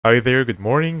Hi there, good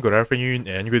morning, good afternoon,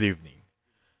 and good evening.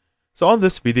 So on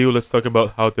this video, let's talk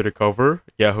about how to recover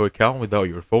Yahoo account without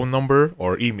your phone number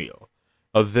or email.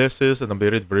 Now this is an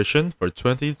updated version for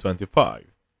 2025.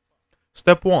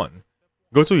 Step 1.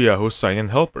 Go to Yahoo Sign-In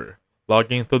Helper.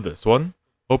 Log into this one,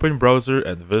 open browser,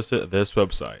 and visit this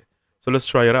website. So let's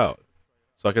try it out.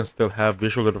 So I can still have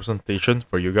visual representation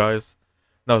for you guys.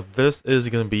 Now this is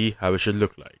going to be how it should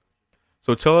look like.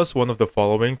 So tell us one of the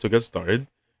following to get started.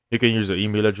 You can use the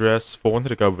email address, phone,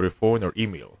 recovery phone, or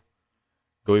email.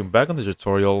 Going back on the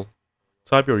tutorial,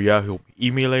 type your Yahoo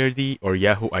email ID or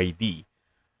Yahoo ID.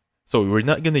 So we're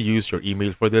not going to use your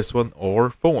email for this one or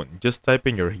phone, just type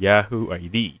in your Yahoo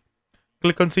ID.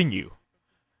 Click continue.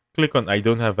 Click on I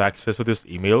don't have access to this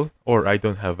email or I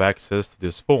don't have access to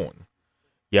this phone.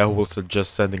 Yahoo will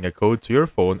suggest sending a code to your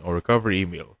phone or recovery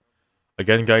email.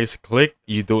 Again guys, click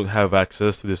you don't have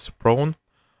access to this phone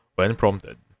when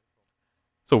prompted.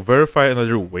 So verify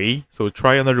another way. So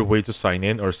try another way to sign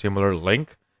in or similar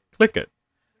link. Click it.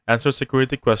 Answer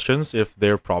security questions if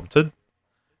they're prompted.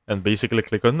 And basically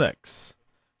click on next.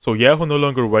 So Yahoo no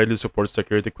longer widely supports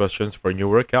security questions for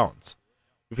newer accounts.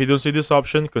 If you don't see this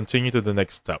option, continue to the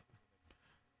next step.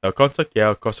 Now contact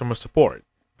Yahoo Customer Support.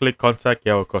 Click Contact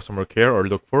Yahoo Customer Care or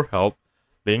look for help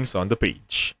links on the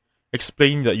page.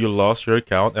 Explain that you lost your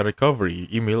account and recovery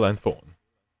email and phone.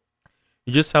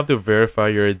 You just have to verify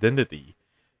your identity.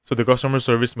 So the customer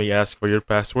service may ask for your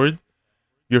password,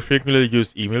 your frequently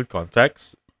used email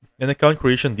contacts, and account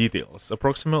creation details,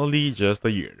 approximately just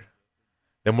a year.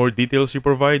 The more details you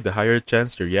provide, the higher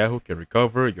chance your Yahoo can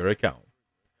recover your account.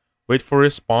 Wait for a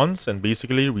response and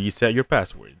basically reset your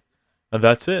password. And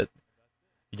that's it.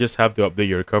 You just have to update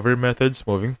your recovery methods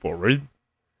moving forward.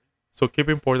 So keep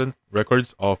important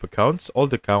records of accounts,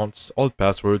 old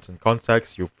passwords, and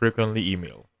contacts you frequently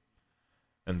email.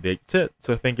 And that's it.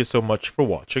 So thank you so much for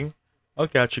watching. I'll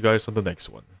catch you guys on the next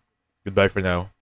one. Goodbye for now.